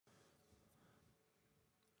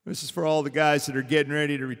This is for all the guys that are getting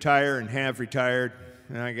ready to retire and have retired.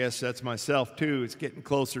 And I guess that's myself too. It's getting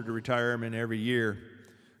closer to retirement every year.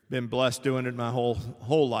 Been blessed doing it my whole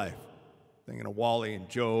life. Thinking of Wally and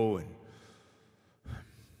Joe and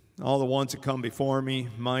all the ones that come before me.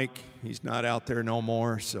 Mike, he's not out there no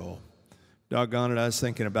more, so doggone it, I was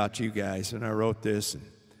thinking about you guys. And I wrote this, and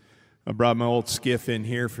I brought my old skiff in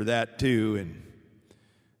here for that too. And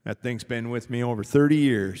that thing's been with me over 30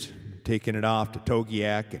 years. Taking it off to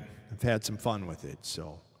Togiak, and I've had some fun with it,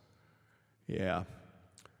 so yeah.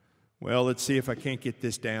 Well, let's see if I can't get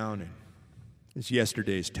this down, and it's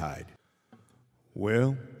yesterday's tide.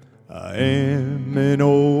 Well, I am an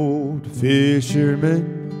old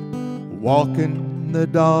fisherman walking the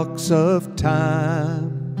docks of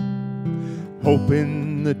time,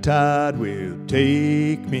 hoping the tide will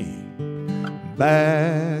take me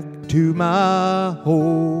back to my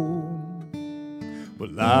home.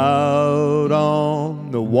 Well, out on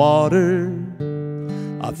the water,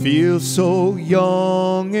 I feel so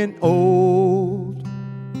young and old.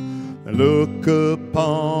 I look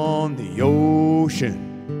upon the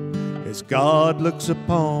ocean as God looks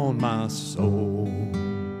upon my soul.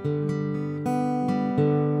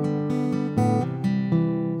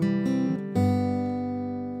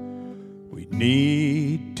 We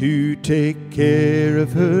need to take care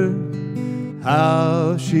of her,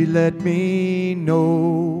 how she let me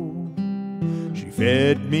know. She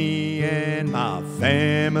fed me and my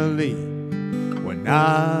family when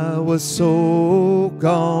I was so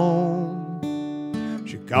gone.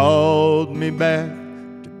 She called me back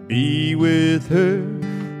to be with her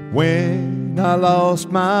when I lost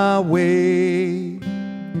my way.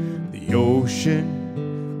 The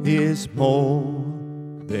ocean is more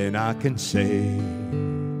than I can say.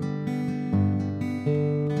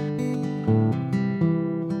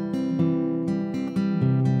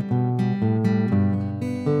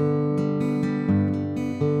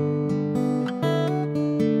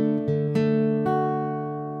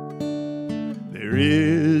 There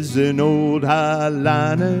is an old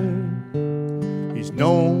highliner, he's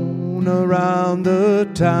known around the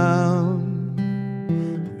town.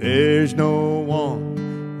 There's no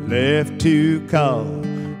one left to call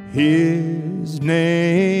his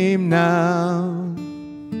name now.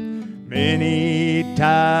 Many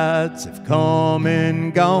tides have come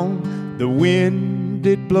and gone, the wind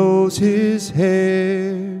it blows his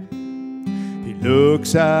hair. He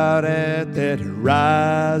looks out at that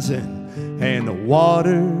horizon and the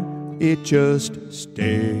water, it just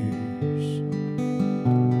stares.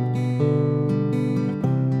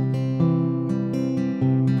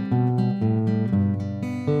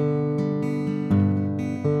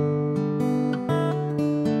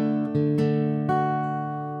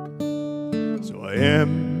 So I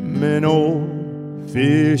am an old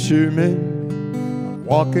fisherman, I'm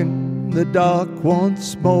walking the dock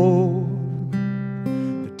once more.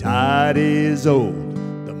 The tide is old,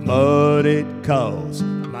 mud it calls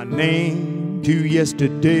my name to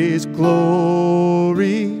yesterday's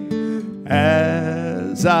glory.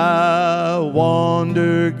 As I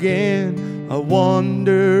wander again, I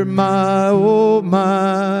wonder, my oh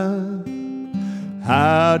my,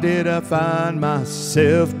 how did I find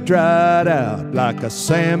myself dried out like a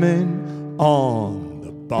salmon on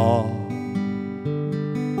the bar?